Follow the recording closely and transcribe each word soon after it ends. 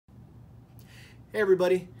Hey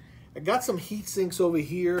everybody, I got some heat sinks over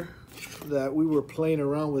here that we were playing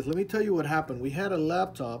around with. Let me tell you what happened. We had a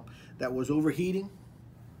laptop that was overheating.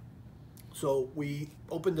 So we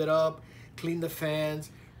opened it up, cleaned the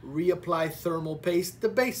fans, reapply thermal paste, the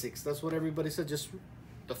basics. That's what everybody said, just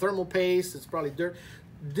the thermal paste, it's probably dirt.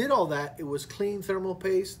 Did all that, it was clean thermal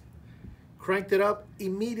paste, cranked it up,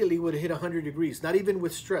 immediately would hit 100 degrees, not even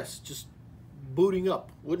with stress, just booting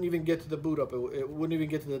up. Wouldn't even get to the boot up, it wouldn't even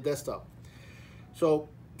get to the desktop. So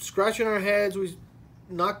scratching our heads, we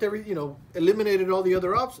knocked eliminated all the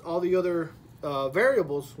other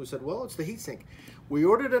variables. We said, well, it's the heatsink. We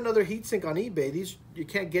ordered another heatsink on eBay. These, you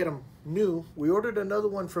can't get them new. We ordered another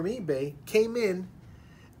one from eBay, came in,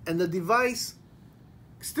 and the device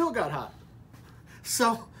still got hot.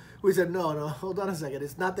 So we said, no, hold on a second.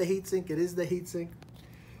 It's not the heatsink, it is the heatsink.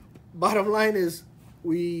 Bottom line is,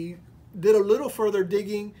 we did a little further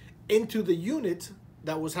digging into the unit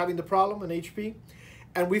that was having the problem, an HP,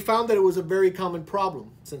 and we found that it was a very common problem.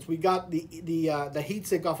 Since we got the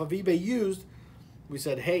heatsink off of eBay used, we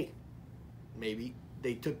said, hey, maybe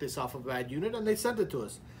they took this off of a bad unit and they sent it to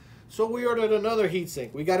us. So we ordered another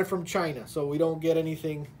heatsink. We got it from China, so we don't get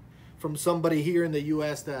anything from somebody here in the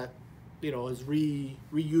US that, you know, is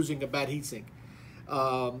reusing a bad heatsink.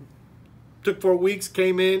 Took 4 weeks,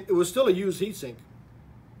 came in, it was still a used heatsink.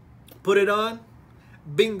 Put it on,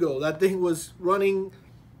 bingo, that thing was running,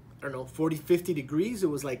 I don't know, 40, 50 degrees. It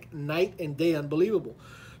was like night and day, unbelievable.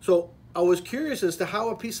 So I was curious as to how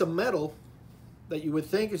a piece of metal that you would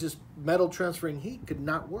think is just metal transferring heat could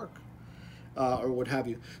not work, or what have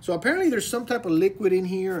you. So apparently there's some type of liquid in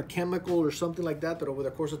here, a chemical or something like that, that over the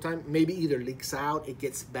course of time, maybe either leaks out, it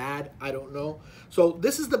gets bad, I don't know. So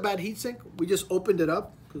this is the bad heatsink. We just opened it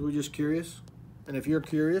up because we're just curious. And if you're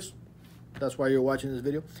curious, that's why you're watching this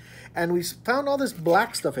video. And we found all this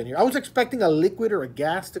black stuff in here. I was expecting a liquid or a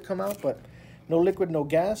gas to come out, but no liquid, no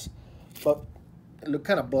gas. But it looked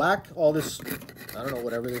kind of black. All this, I don't know,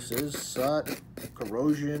 whatever this is, soot,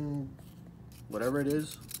 corrosion, whatever it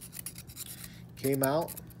is, came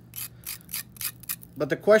out. But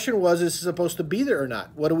the question was, is it supposed to be there or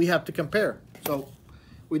not? What do we have to compare? So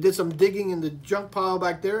we did some digging in the junk pile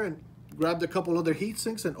back there and grabbed a couple other heat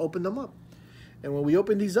sinks and opened them up. And when we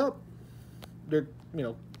opened these up, they're, you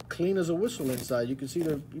know, clean as a whistle inside. You can see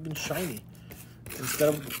they're even shiny.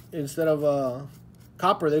 Instead of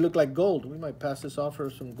copper, they look like gold. We might pass this off for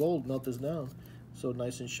some gold, melt this down. So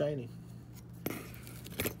nice and shiny.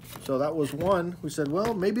 So that was one. We said,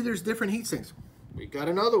 well, maybe there's different heat sinks. We got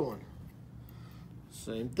another one.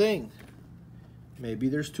 Same thing. Maybe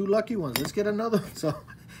there's two lucky ones. Let's get another one.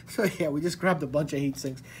 So yeah, we just grabbed a bunch of heat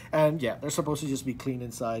sinks. And yeah, they're supposed to just be clean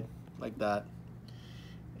inside like that.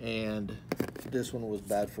 And this one was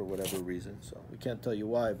bad for whatever reason, so we can't tell you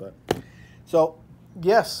why. But so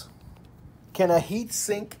yes, can a heat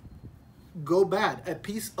sink go bad? A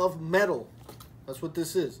piece of metal, that's what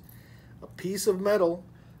this is, a piece of metal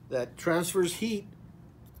that transfers heat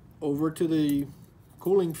over to the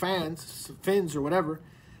cooling fins or whatever,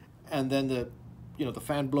 and then the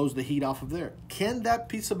fan blows the heat off of there. Can that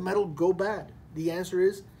piece of metal go bad? The answer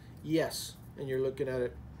is yes, and you're looking at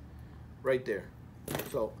it right there.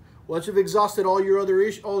 So once you've exhausted all your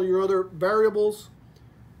other variables,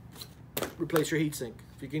 replace your heatsink.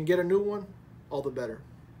 If you can get a new one, all the better.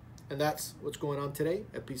 And that's what's going on today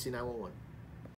at PC 911.